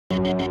Hey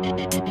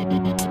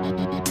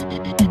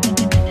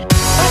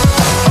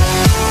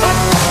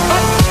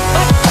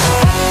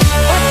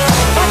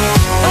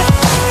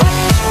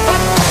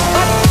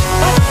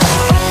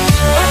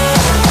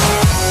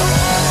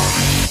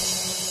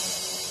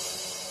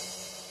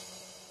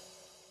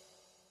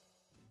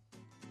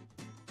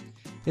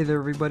there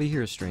everybody,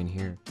 here's Strain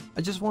here.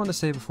 I just wanted to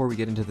say before we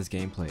get into this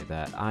gameplay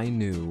that I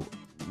knew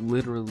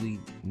literally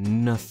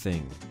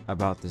nothing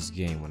about this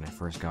game when I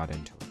first got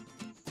into it.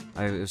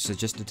 It was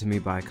suggested to me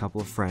by a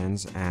couple of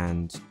friends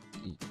and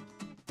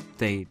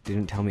they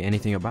didn't tell me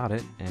anything about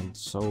it, and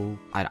so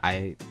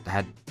I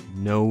had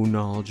no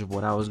knowledge of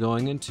what I was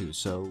going into,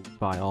 so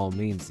by all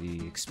means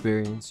the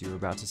experience you're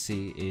about to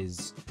see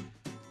is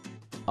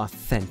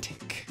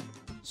authentic.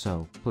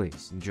 So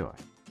please enjoy.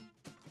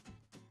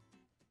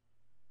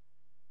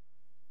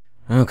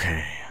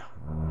 Okay,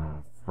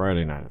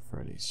 Friday Night at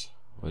Freddy's.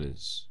 What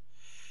is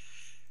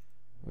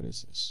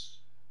this?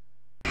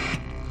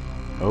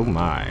 Oh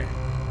my.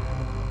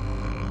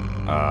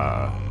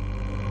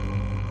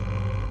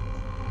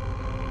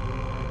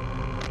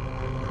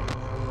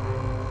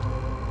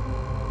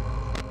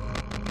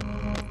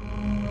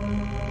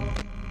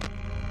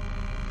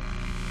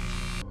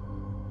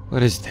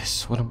 What is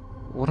this? What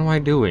am I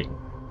doing?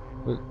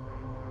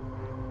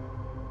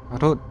 I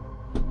don't...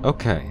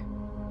 Okay.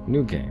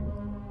 New game.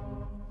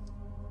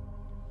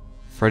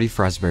 Freddy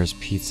Fazbear's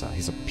Pizza.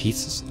 He's a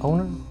pizza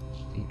owner?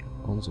 He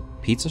owns a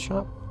pizza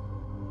shop?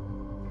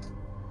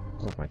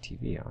 I have my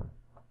TV on.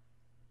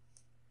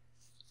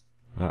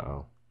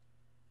 Uh-oh.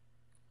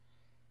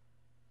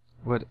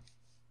 What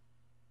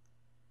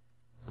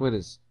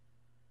is...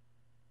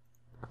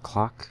 a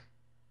clock?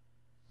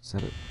 Is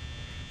that it?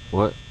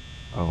 What?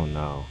 Oh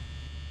no.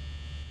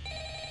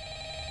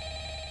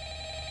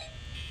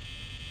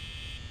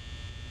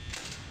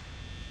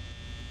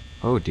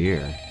 Oh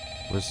dear.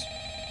 Where's...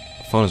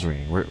 the phone is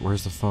ringing.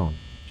 Where's the phone?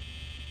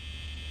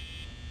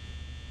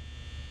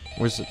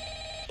 Where's it?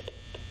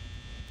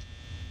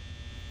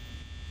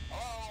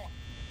 Hello?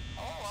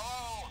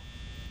 Hello?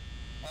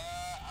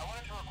 I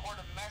wanted to record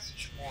a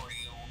message for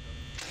you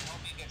to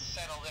help you get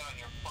settled in on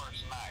your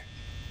first night.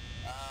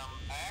 I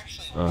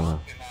actually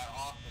worked in that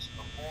office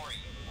before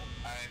you.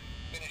 I'm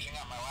finishing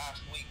up my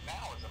last week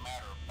now, as a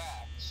matter of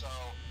fact, so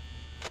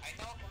I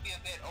know it can be a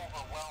bit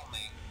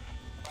overwhelming,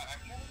 but I'm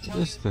here to tell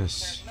you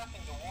there's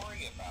nothing to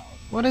worry about.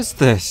 What is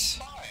this?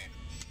 Fine.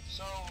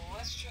 So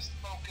let's just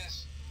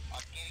focus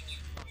on getting you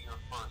through your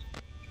first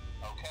week,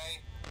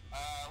 okay?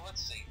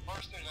 Let's see.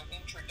 First, there's an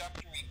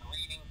introductory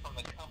greeting from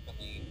the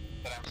company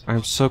that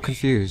I'm so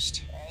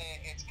confused.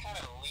 It's kind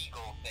of a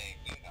legal thing,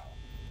 you know.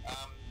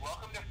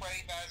 Welcome to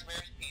Freddy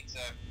Fazbear's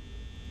Pizza,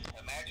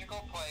 a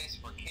magical place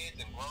for kids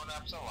and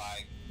grown-ups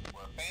alike,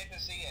 where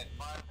fantasy and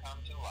fun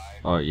come to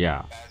life. Oh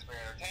yeah.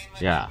 Fazbear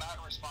Entertainment Yeah. is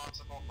not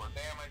responsible for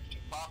damage to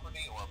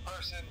property or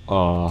person.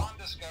 Oh. Upon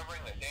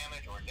discovering that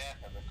damage or death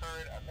has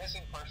occurred, a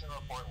missing person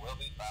report will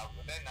be filed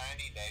within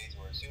 90 days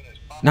or as soon as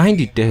possible.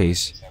 90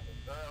 days? Have been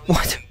thoroughly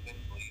What? cleaned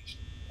and bleached,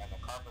 and the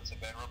carpets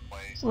have been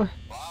replaced. What?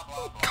 Blah,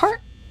 blah, blah.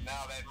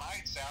 Now, that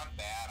might sound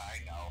bad, I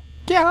know.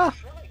 Yeah.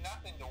 There's really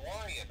nothing to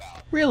worry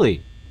about.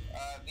 Really?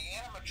 The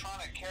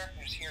animatronic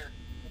characters here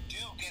do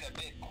get a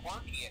bit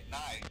quirky at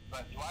night,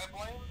 but do I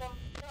blame them?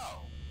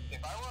 No.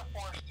 If I were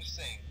forced to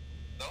sing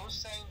those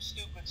same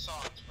stupid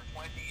songs for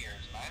 20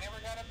 years and I never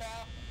got a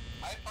bath,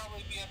 I'd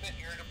probably be a bit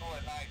irritable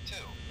at night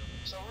too.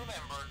 So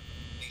remember,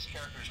 these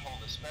characters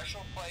hold a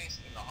special place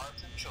in the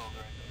hearts of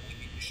children, and we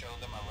need to show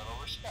them a little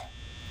respect,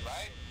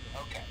 right?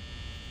 Okay.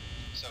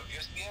 So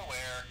just be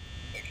aware,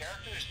 the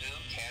characters do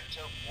tend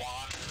to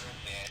wander a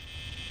bit.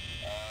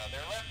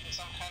 They're left in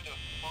some kind of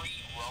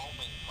free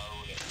roaming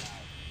mode at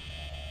night.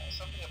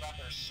 Something about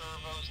their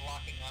servos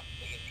locking up if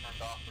they get turned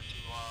off for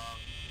too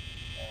long.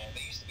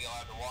 They used to be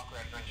allowed to walk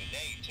around during the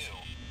day too,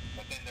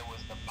 but then there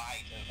was the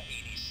bite of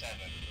 87.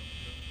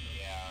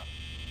 Yeah.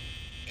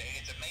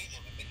 It's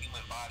amazing that the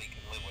human body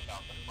can live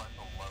without the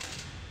frontal lobe,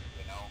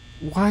 you know?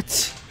 What?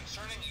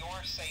 Concerning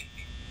your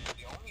safety,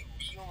 the only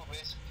real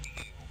risk to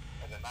you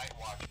as a night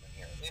watchman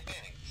here, if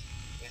any,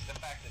 is the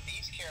fact that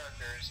these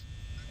characters,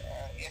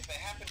 if they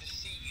happen to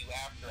see you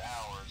after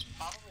hours,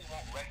 probably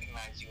won't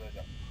recognize you as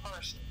a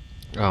person.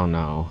 Oh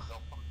no.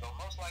 They'll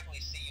most likely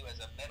see you as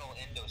a metal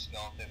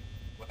endoskeleton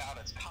without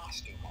its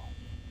costume on.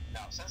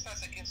 Now, since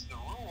that's against the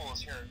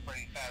rules here at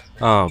Freddy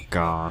Fazbear... Oh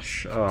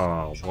gosh.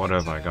 Oh, what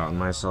have I gotten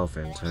myself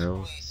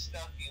into?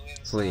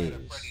 Please.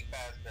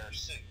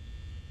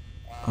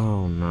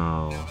 Oh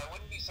no. Now, that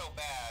wouldn't be so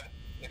bad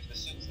if the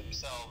suits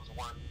themselves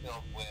weren't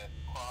filled with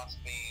cross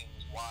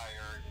beams,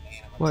 wires, and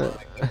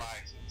animatronic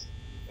devices,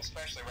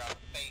 especially around the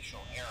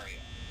facial area.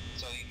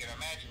 So you can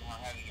imagine how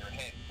having your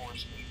head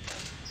forcefully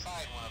pressed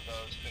inside one of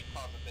those could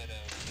cause a bit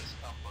of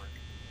discomfort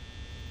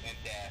and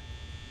death.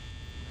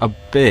 A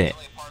bit?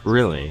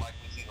 Really?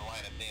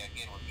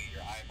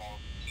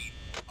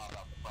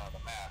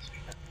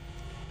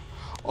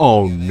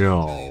 Oh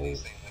no.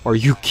 Are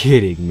you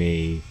kidding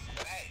me?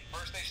 But hey,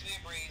 first station of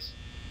the breeze.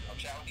 I'll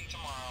chat with you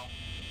tomorrow.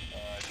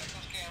 Check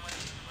those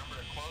cameras. Remember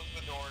to close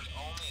the doors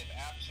only if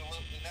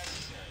absolutely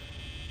necessary.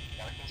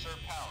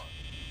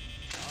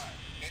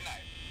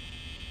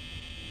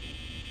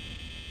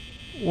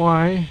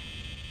 Why?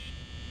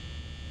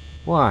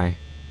 Why?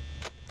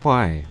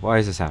 Why? Why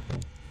is this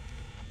happening?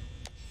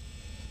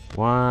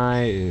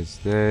 Why is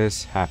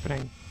this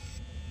happening?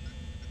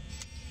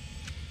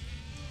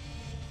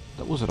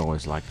 That wasn't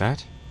always like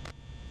that.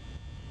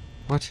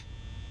 What?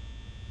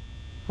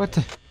 What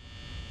the?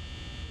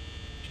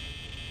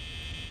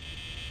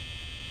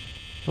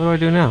 What do I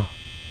do now?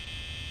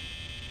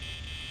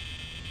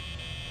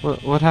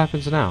 What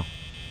happens now?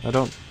 I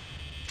don't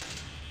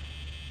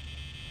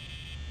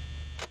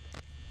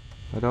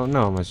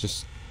know. It's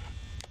just...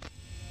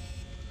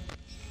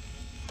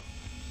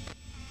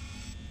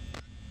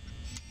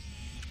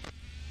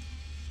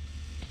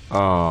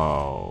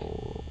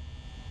 Oh.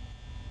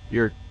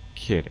 You're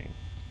kidding.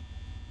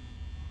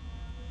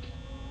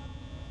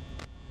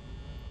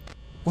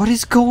 What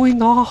is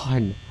going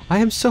on? I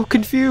am so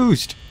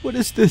confused. What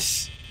is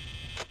this?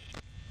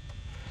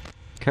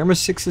 Camera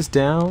 6 is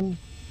down.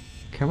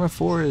 Camera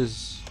 4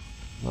 is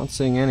not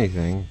seeing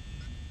anything.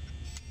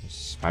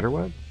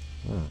 Spiderweb?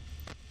 Oh.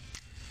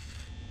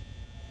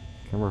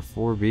 Camera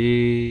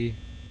 4B.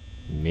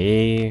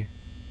 Me.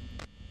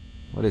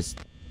 What is...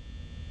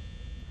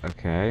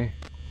 Okay.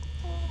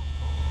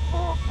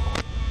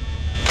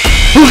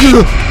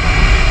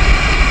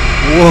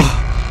 Whoa.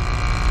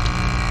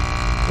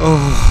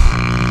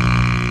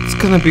 Oh. It's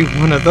gonna be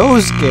one of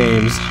those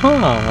games,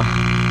 huh?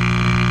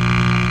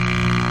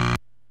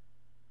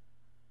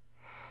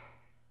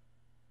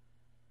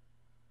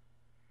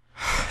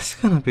 It's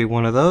gonna be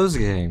one of those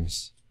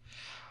games.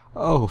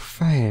 Oh,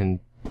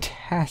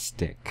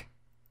 fantastic.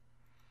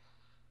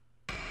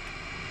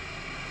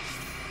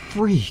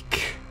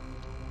 Freak.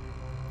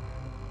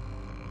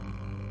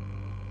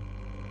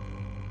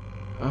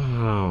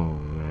 Oh,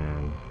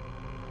 man.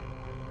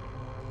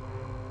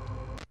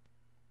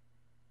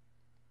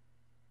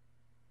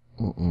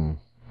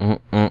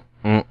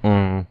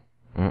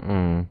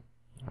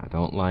 I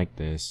don't like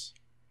this.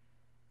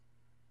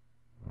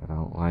 I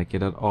don't like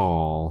it at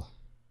all.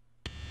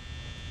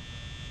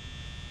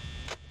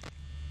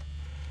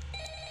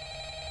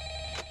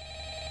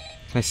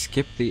 Can I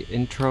skip the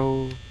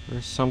intro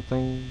or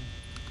something?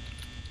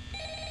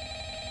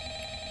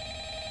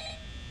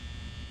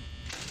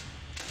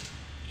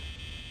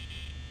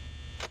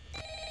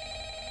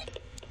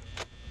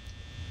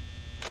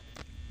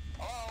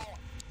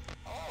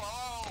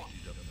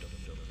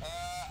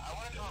 I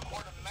wanted to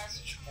record a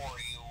message for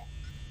you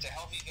to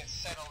help you get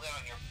settled in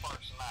on your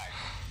first night.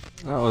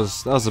 That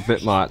was a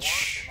bit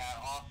much. In that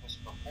office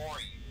before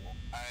you.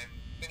 I'm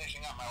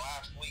finishing up my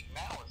last week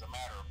now, as a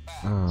matter of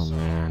fact. Oh,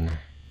 man.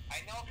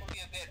 I know it can be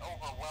a bit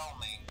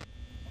overwhelming,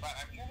 but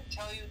I'm here to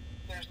tell you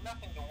there's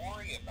nothing to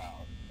worry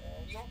about.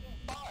 You'll do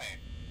fine.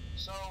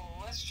 So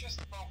let's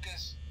just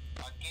focus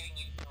on getting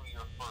you through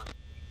your first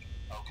week,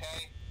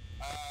 okay?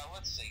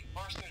 Let's see.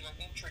 First, there's an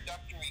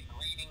introductory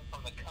greeting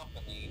from the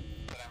company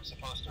that I'm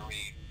supposed to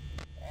read.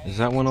 Is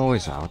that one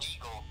always out?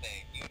 Legal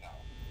thing, you know.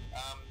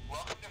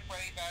 Welcome to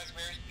Freddy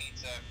Fazbear's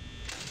Pizza,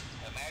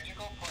 a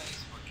magical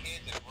place for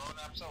kids and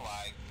grown-ups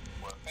alike,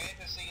 where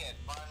fantasy and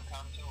fun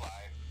come to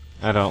life.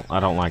 I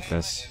don't like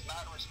this.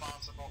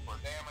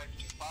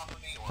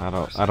 I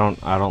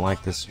don't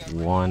like this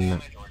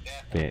one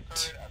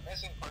bit. A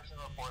missing person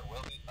report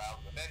will be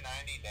filed within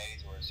 90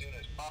 days or as soon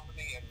as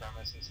property and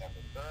premises have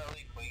been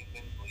thoroughly cleaned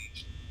and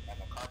bleached and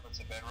the carpets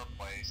have been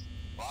replaced.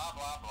 Blah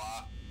blah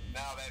blah.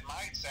 Now that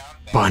might sound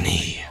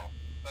Bunny.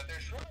 but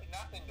there's really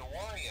nothing to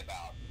worry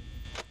about.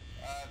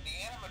 The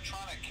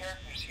animatronic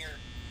characters here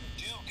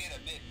do get a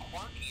bit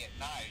quirky at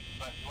night,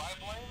 but do I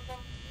blame them?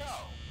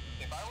 No.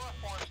 If I were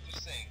forced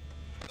to sing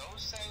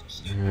those same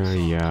stupid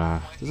songs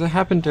Yeah. Does it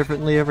happen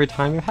differently every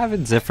time? If it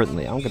happens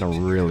differently, I'm gonna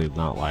really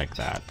not like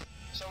that.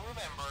 So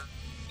remember,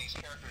 these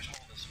characters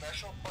hold a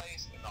special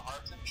place in the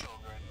hearts of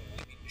children,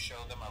 and we need to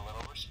show them a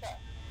little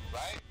respect,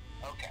 right?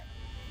 Okay.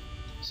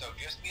 So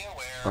just be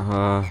aware,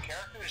 the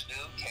characters do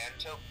tend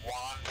to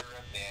wander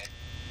a bit.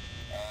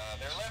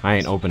 I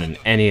ain't opening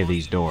any of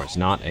these doors,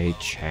 not a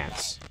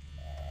chance.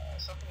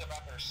 Something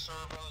about their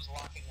servos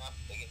locking up,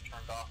 they get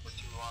turned off for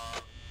too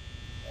long.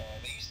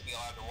 They used to be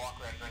allowed to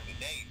walk around during the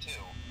day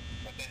too,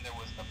 but then there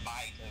was the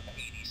bite of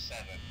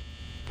 87.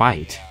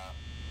 Bite?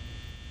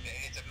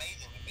 It's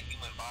amazing that the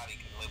human body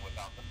can live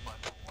without the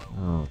frontal lobe.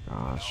 Oh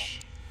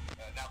gosh.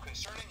 Now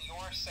concerning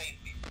your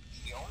safety,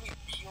 the only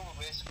real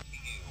risk to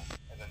you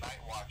as a night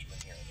watchman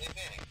here, if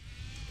any,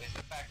 is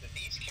the fact that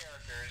these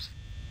characters,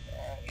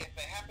 if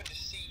they happen to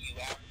see you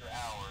after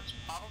hours,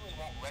 probably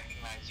won't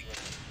recognize you as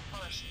a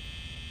person.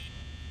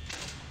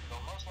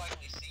 They'll most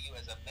likely see you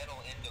as a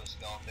metal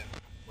endoskeleton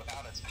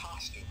without its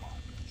costume on.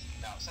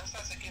 Now, since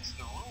that's against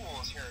the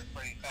rules here at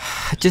Freddy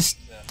Fazbear's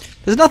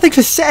There's nothing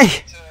to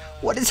say!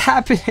 What is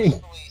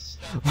happening?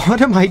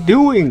 What am I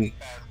doing?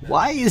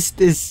 Why is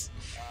this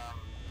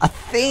a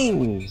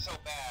thing? so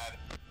bad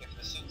if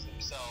the suits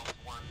themselves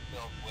weren't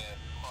filled with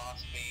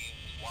cross beams,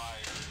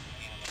 wires,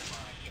 and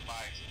animatronic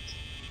devices,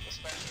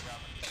 especially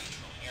around the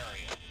facial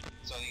area.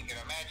 So you can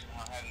imagine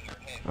how having your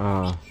head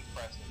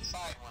pressed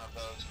inside one of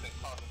those could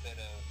cause a bit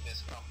of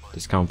discomfort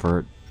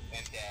Discomfort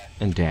and death.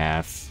 and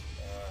death.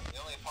 The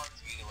only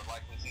parts of you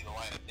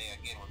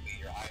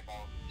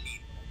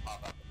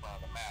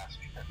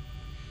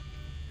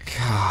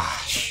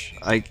Gosh,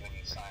 When you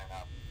sign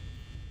up.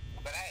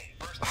 But hey,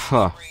 first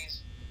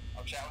freeze.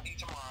 I'll chat with you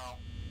tomorrow.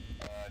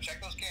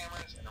 Check those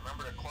cameras and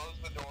remember to close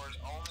the doors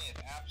only if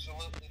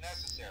absolutely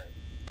necessary.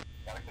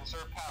 Gotta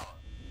conserve power.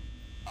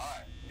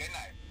 Alright, good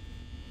night.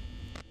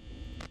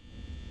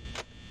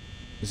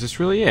 Is this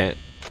really it?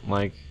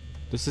 Like,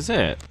 this is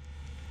it.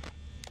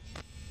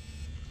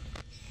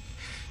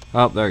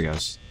 Oh, there he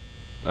goes.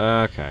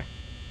 Okay.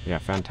 Yeah,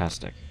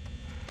 fantastic.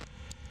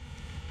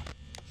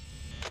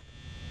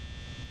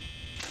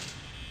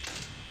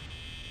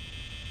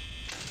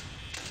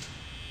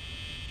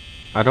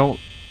 I don't...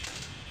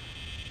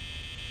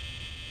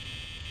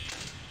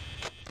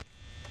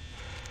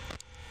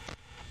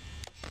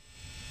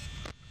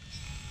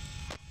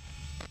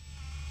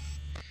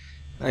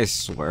 I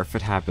swear, if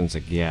it happens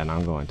again,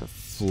 I'm going to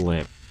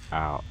flip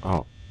out.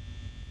 Oh.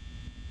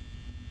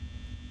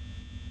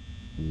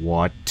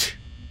 What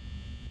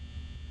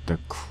the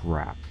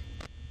crap?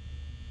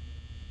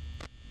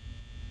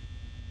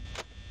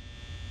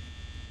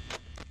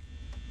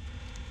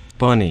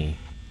 Bunny.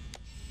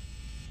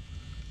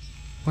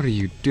 What are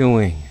you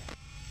doing?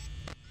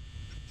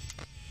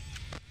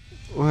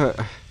 What?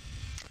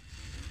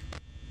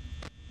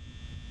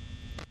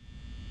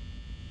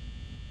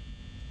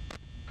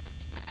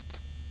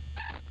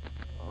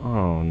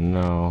 Oh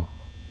no.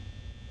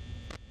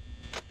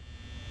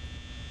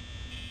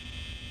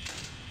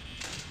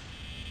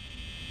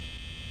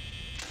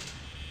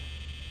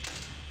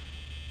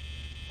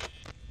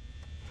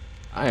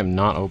 I am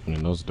not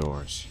opening those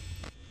doors.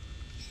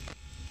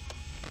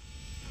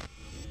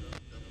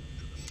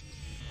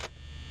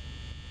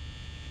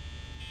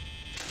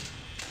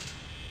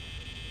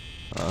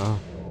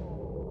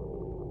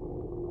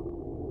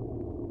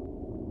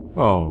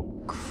 Oh,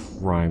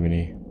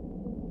 criminy.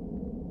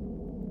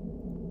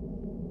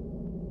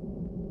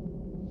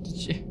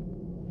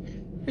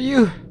 Are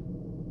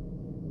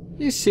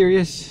you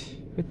serious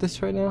with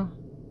this right now?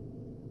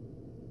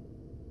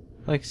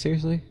 Like,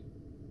 seriously?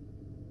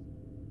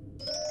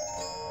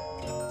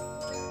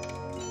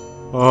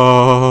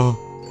 Oh.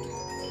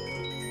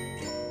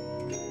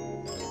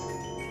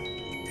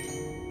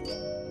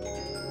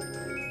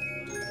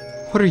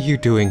 What are you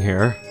doing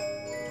here?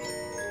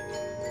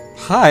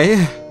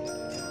 Hi.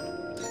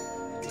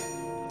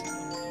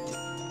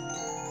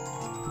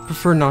 I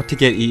prefer not to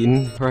get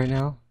eaten right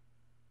now.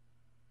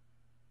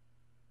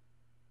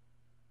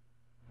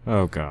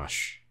 Oh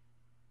gosh.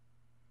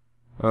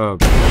 Oh,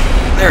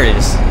 there it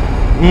is.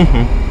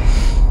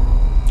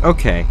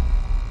 Okay.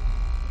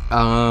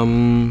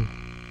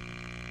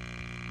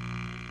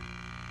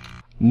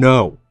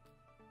 No.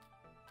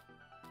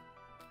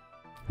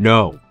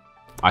 No.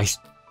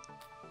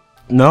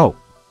 No.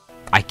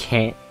 I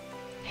can't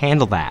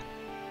handle that.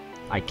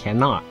 I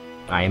cannot.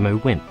 I am a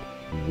wimp.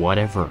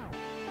 Whatever.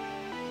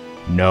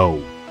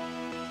 No.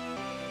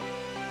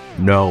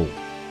 No.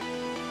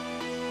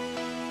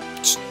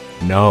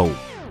 No.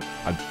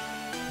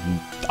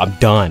 I'm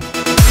done.